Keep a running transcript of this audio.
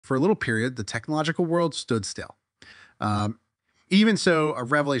For a little period, the technological world stood still. Um, Even so, a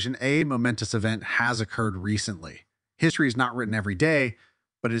revelation, a momentous event has occurred recently. History is not written every day,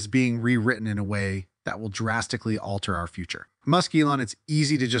 but it is being rewritten in a way that will drastically alter our future. Musk Elon, it's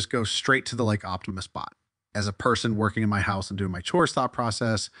easy to just go straight to the like Optimus bot. As a person working in my house and doing my chores thought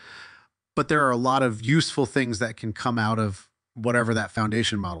process, but there are a lot of useful things that can come out of whatever that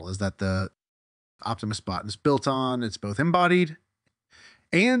foundation model is that the Optimus bot is built on. It's both embodied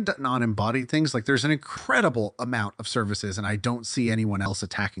and non-embodied things. Like there's an incredible amount of services, and I don't see anyone else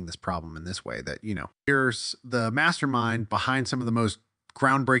attacking this problem in this way. That, here's the mastermind behind some of the most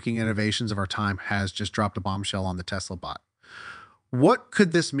groundbreaking innovations of our time has just dropped a bombshell on the Tesla bot. What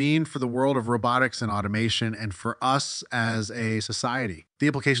could this mean for the world of robotics and automation and for us as a society? The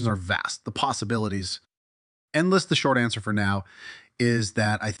implications are vast. The possibilities endless. The short answer for now is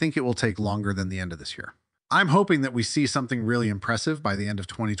that I think it will take longer than the end of this year. I'm hoping that we see something really impressive by the end of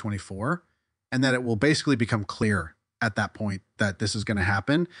 2024, and that it will basically become clear at that point that this is going to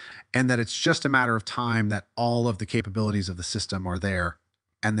happen, and that it's just a matter of time that all of the capabilities of the system are there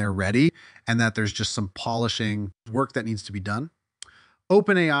and they're ready, and that there's just some polishing work that needs to be done.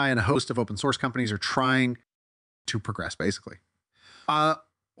 OpenAI and a host of open source companies are trying to progress, basically.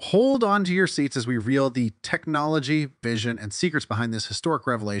 Hold on to your seats as we reveal the technology, vision, and secrets behind this historic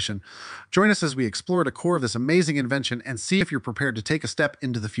revelation. Join us as we explore the core of this amazing invention and see if you're prepared to take a step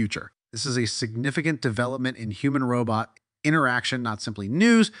into the future. This is a significant development in human-robot interaction, not simply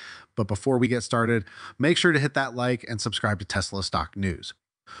news. But before we get started, make sure to hit that like and subscribe to Tesla Stock News.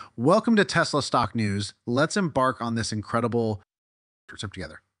 Welcome to Tesla Stock News. Let's embark on this incredible trip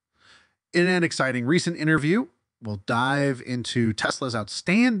together. In an exciting recent interview, we'll dive into Tesla's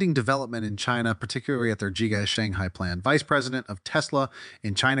outstanding development in China, particularly at their Giga Shanghai plan. Vice President of Tesla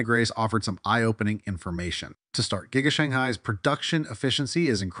in China, Grace, offered some eye-opening information. To start, Giga Shanghai's production efficiency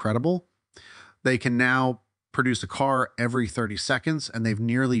is incredible. They can now produce a car every 30 seconds, and they've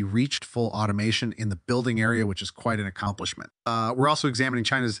nearly reached full automation in the building area, which is quite an accomplishment. We're also examining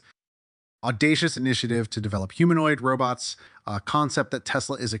China's audacious initiative to develop humanoid robots, a concept that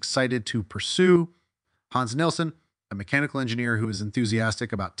Tesla is excited to pursue. Hans Nelson, a mechanical engineer who is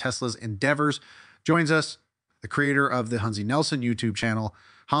enthusiastic about Tesla's endeavors, joins us, the creator of the Hansi Nelson YouTube channel.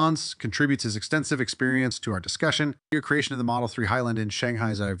 Hans contributes his extensive experience to our discussion. Your creation of the Model 3 Highland in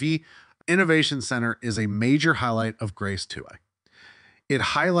Shanghai's RV Innovation Center is a major highlight of Grace 2A. It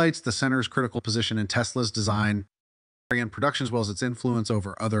highlights the center's critical position in Tesla's design and production, as well as its influence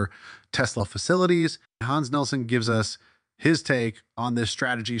over other Tesla facilities. Hans Nelson gives us his take on this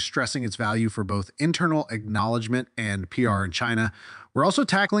strategy, stressing its value for both internal acknowledgement and PR in China. We're also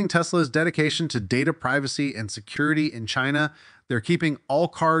tackling Tesla's dedication to data privacy and security in China. They're keeping all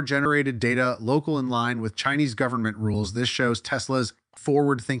car-generated data local in line with Chinese government rules. This shows Tesla's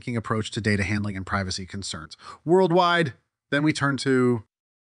forward-thinking approach to data handling and privacy concerns. Worldwide, then we turn to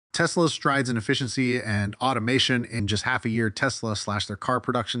Tesla's strides in efficiency and automation. In just half a year, Tesla slashed their car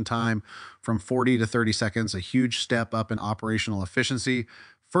production time from 40 to 30 seconds, a huge step up in operational efficiency.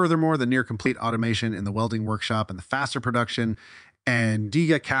 Furthermore, the near complete automation in the welding workshop and the faster production and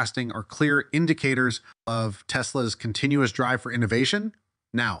giga casting are clear indicators of Tesla's continuous drive for innovation.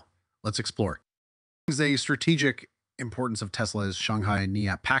 Now, let's explore. The strategic importance of Tesla's Shanghai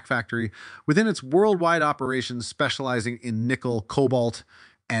NIAP pack factory within its worldwide operations specializing in nickel, cobalt,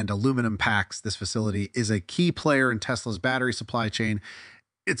 and aluminum packs. This facility is a key player in Tesla's battery supply chain.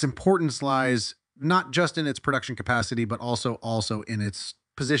 Its importance lies not just in its production capacity, but also in its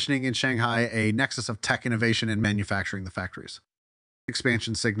positioning in Shanghai, a nexus of tech innovation and manufacturing the factories.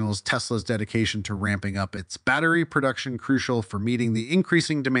 Expansion signals Tesla's dedication to ramping up its battery production, crucial for meeting the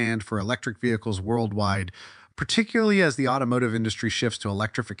increasing demand for electric vehicles worldwide, particularly as the automotive industry shifts to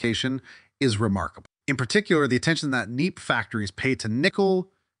electrification, is remarkable. In particular, the attention that NIAP factories pay to nickel,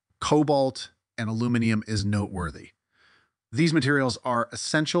 cobalt, and aluminum is noteworthy. These materials are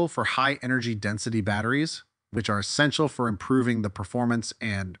essential for high energy density batteries, which are essential for improving the performance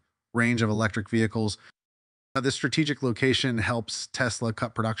and range of electric vehicles. This strategic location helps Tesla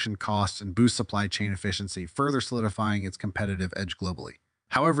cut production costs and boost supply chain efficiency, further solidifying its competitive edge globally.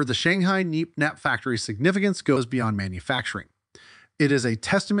 However, the Shanghai NIAP factory's significance goes beyond manufacturing. It is a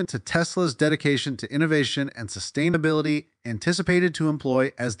testament to Tesla's dedication to innovation and sustainability, anticipated to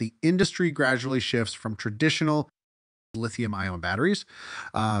employ as the industry gradually shifts from traditional lithium-ion batteries.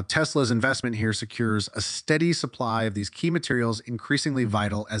 Tesla's investment here secures a steady supply of these key materials, increasingly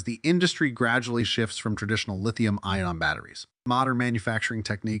vital as the industry gradually shifts from traditional lithium-ion batteries. Modern manufacturing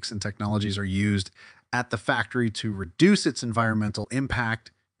techniques and technologies are used at the factory to reduce its environmental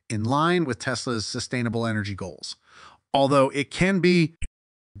impact in line with Tesla's sustainable energy goals. Although it can be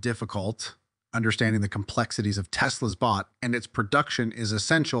difficult. Understanding the complexities of Tesla's bot and its production is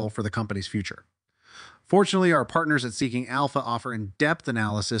essential for the company's future. Fortunately, our partners at Seeking Alpha offer in-depth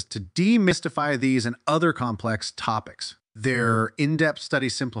analysis to demystify these and other complex topics. Their in-depth study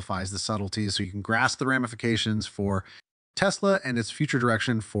simplifies the subtleties so you can grasp the ramifications for Tesla and its future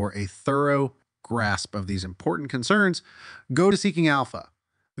direction. For a thorough grasp of these important concerns, go to Seeking Alpha.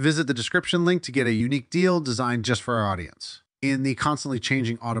 Visit the description link to get a unique deal designed just for our audience. In the constantly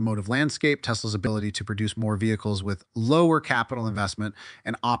changing automotive landscape, Tesla's ability to produce more vehicles with lower capital investment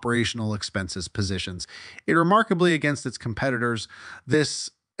and operational expenses positions it remarkably against its competitors.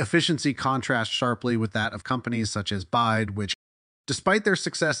 This efficiency contrasts sharply with that of companies such as BYD, which, despite their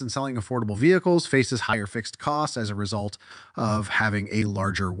success in selling affordable vehicles, faces higher fixed costs as a result of having a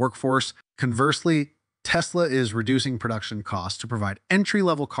larger workforce. Conversely, Tesla is reducing production costs to provide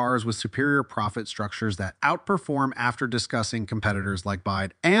entry-level cars with superior profit structures that outperform. After discussing competitors like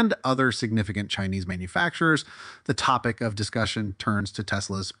BYD and other significant Chinese manufacturers, the topic of discussion turns to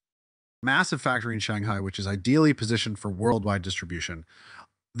Tesla's massive factory in Shanghai, which is ideally positioned for worldwide distribution.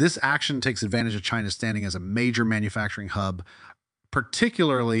 This action takes advantage of China's standing as a major manufacturing hub,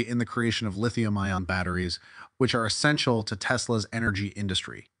 particularly in the creation of lithium-ion batteries, which are essential to Tesla's energy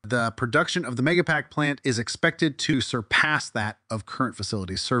industry. The production of the Megapack plant is expected to surpass that of current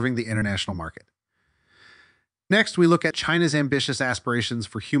facilities serving the international market. Next, we look at China's ambitious aspirations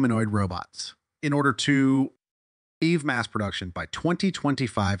for humanoid robots. In order to achieve mass production by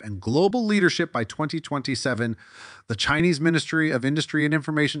 2025 and global leadership by 2027, the Chinese Ministry of Industry and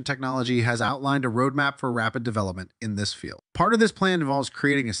Information Technology has outlined a roadmap for rapid development in this field. Part of this plan involves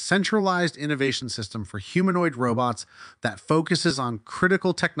creating a centralized innovation system for humanoid robots that focuses on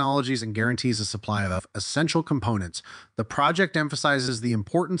critical technologies and guarantees a supply of essential components. The project emphasizes the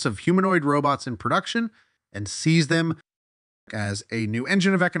importance of humanoid robots in production and sees them as a new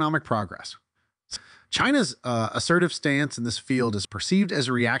engine of economic progress. China's assertive stance in this field is perceived as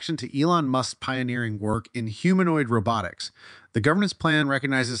a reaction to Elon Musk's pioneering work in humanoid robotics. The government's plan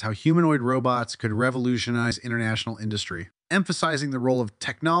recognizes how humanoid robots could revolutionize international industry, emphasizing the role of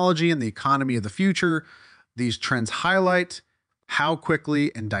technology in the economy of the future. These trends highlight how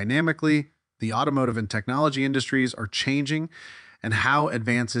quickly and dynamically the automotive and technology industries are changing and how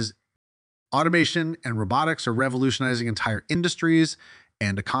advances automation and robotics are revolutionizing entire industries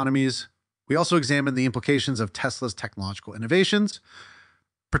and economies. We also examine the implications of Tesla's technological innovations,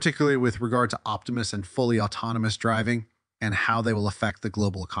 particularly with regard to Optimus and fully autonomous driving, and how they will affect the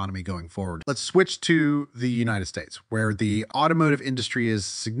global economy going forward. Let's switch to the United States, where the automotive industry is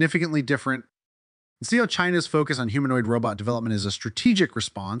significantly different. And see how China's focus on humanoid robot development is a strategic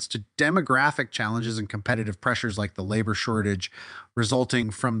response to demographic challenges and competitive pressures like the labor shortage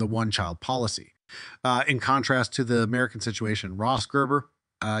resulting from the one-child policy. In contrast to the American situation, Ross Gerber,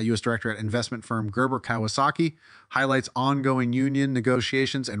 U.S. director at investment firm Gerber Kawasaki, highlights ongoing union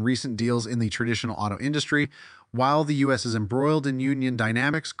negotiations and recent deals in the traditional auto industry. While the U.S. is embroiled in union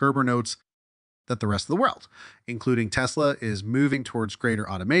dynamics, Gerber notes that the rest of the world, including Tesla, is moving towards greater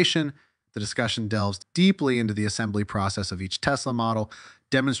automation. The discussion delves deeply into the assembly process of each Tesla model,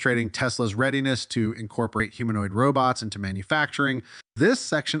 demonstrating Tesla's readiness to incorporate humanoid robots into manufacturing. This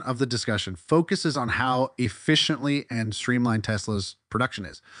section of the discussion focuses on how efficiently and streamlined Tesla's production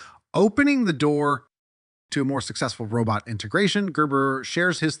is, opening the door to a more successful robot integration. Gerber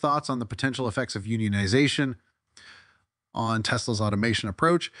shares his thoughts on the potential effects of unionization on Tesla's automation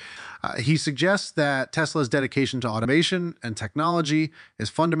approach. He suggests that Tesla's dedication to automation and technology is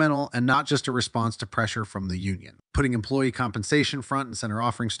fundamental and not just a response to pressure from the union, putting employee compensation front and center,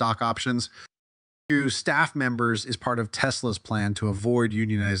 offering stock options to staff members is part of Tesla's plan to avoid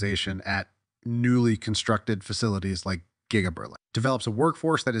unionization at newly constructed facilities like Giga Berlin. Develops a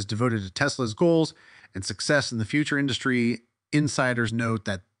workforce that is devoted to Tesla's goals and success in the future. Industry insiders note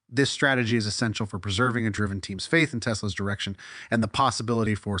that this strategy is essential for preserving a driven team's faith in Tesla's direction and the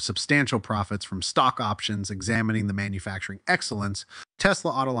possibility for substantial profits from stock options. Examining the manufacturing excellence,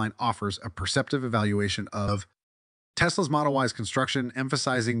 Tesla Autoline offers a perceptive evaluation of Tesla's Model Y's construction,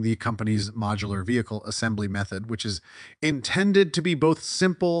 emphasizing the company's modular vehicle assembly method, which is intended to be both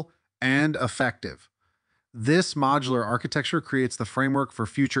simple and effective. This modular architecture creates the framework for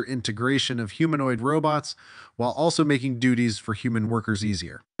future integration of humanoid robots while also making duties for human workers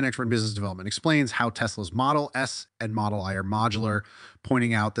easier. An expert in business development explains how Tesla's Model S and Model I are modular,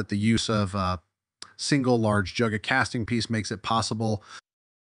 pointing out that the use of a single large Juga casting piece makes it possible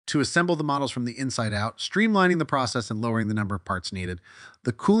to assemble the models from the inside out, streamlining the process and lowering the number of parts needed.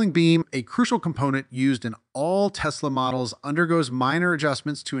 The cooling beam, a crucial component used in all Tesla models, undergoes minor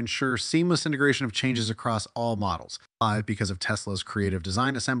adjustments to ensure seamless integration of changes across all models. Because of Tesla's creative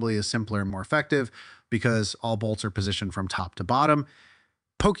design, assembly is simpler and more effective because all bolts are positioned from top to bottom.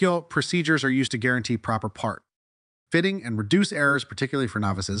 Poke-yo procedures are used to guarantee proper part fitting and reduce errors, particularly for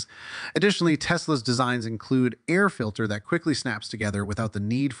novices. Additionally, Tesla's designs include air filter that quickly snaps together without the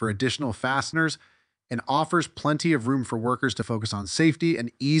need for additional fasteners and offers plenty of room for workers to focus on safety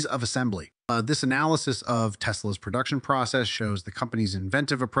and ease of assembly. This analysis of Tesla's production process shows the company's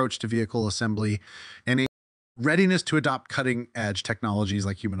inventive approach to vehicle assembly and a readiness to adopt cutting-edge technologies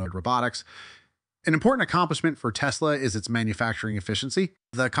like humanoid robotics. An important accomplishment for Tesla is its manufacturing efficiency.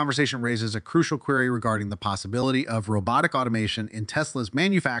 The conversation raises a crucial query regarding the possibility of robotic automation in Tesla's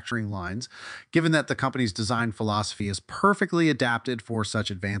manufacturing lines, given that the company's design philosophy is perfectly adapted for such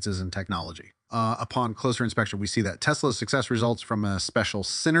advances in technology. Upon closer inspection, we see that Tesla's success results from a special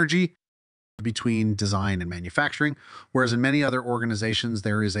synergy between design and manufacturing, whereas in many other organizations,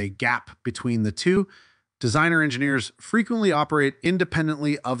 there is a gap between the two. Designer engineers frequently operate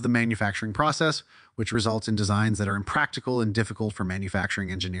independently of the manufacturing process, which results in designs that are impractical and difficult for manufacturing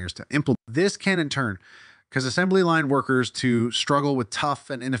engineers to implement. This can, in turn, cause assembly line workers to struggle with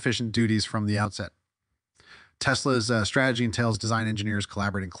tough and inefficient duties from the outset. Tesla's strategy entails design engineers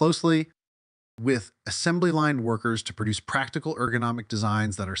collaborating closely with assembly line workers to produce practical ergonomic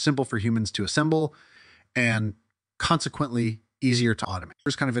designs that are simple for humans to assemble and consequently easier to automate.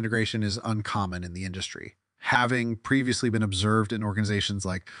 This kind of integration is uncommon in the industry, having previously been observed in organizations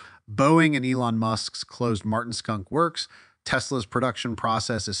like Boeing and Elon Musk's closed Martin Skunk Works. Tesla's production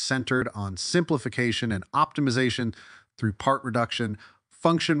process is centered on simplification and optimization through part reduction,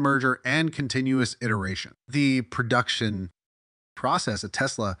 function merger, and continuous iteration. The production process at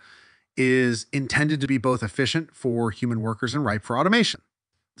Tesla is intended to be both efficient for human workers and ripe for automation.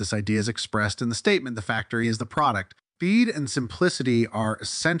 This idea is expressed in the statement, "The factory is the product." Speed and simplicity are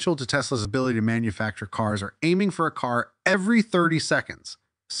essential to Tesla's ability to manufacture cars, are aiming for a car every 30 seconds,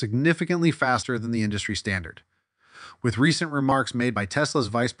 significantly faster than the industry standard. With recent remarks made by Tesla's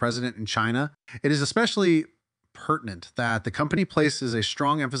vice president in China, it is especially pertinent that the company places a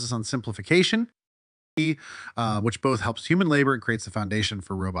strong emphasis on simplification, which both helps human labor and creates the foundation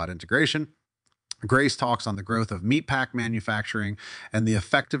for robot integration. Grace talks on the growth of meatpack manufacturing and the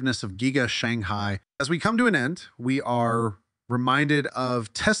effectiveness of Giga Shanghai. As we come to an end, we are reminded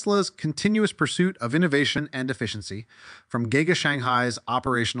of Tesla's continuous pursuit of innovation and efficiency, from Giga Shanghai's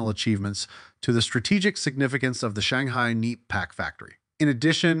operational achievements to the strategic significance of the Shanghai meatpack factory. In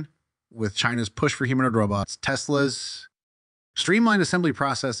addition, with China's push for humanoid robots, Tesla's streamlined assembly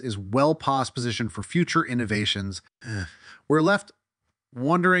process is well past positioned for future innovations. We're left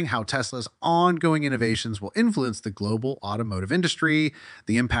wondering how Tesla's ongoing innovations will influence the global automotive industry,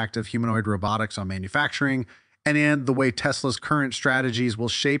 the impact of humanoid robotics on manufacturing, and the way Tesla's current strategies will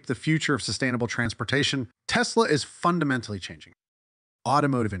shape the future of sustainable transportation. Tesla is fundamentally changing the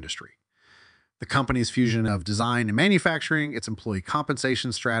automotive industry. The company's fusion of design and manufacturing, its employee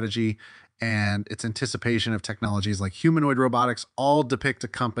compensation strategy, and its anticipation of technologies like humanoid robotics all depict a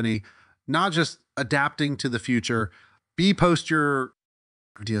company not just adapting to the future. Post your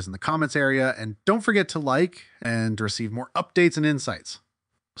ideas in the comments area, and don't forget to like and to receive more updates and insights.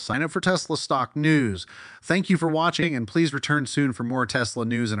 Sign up for Tesla stock news. Thank you for watching, and please return soon for more Tesla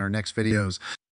news in our next videos.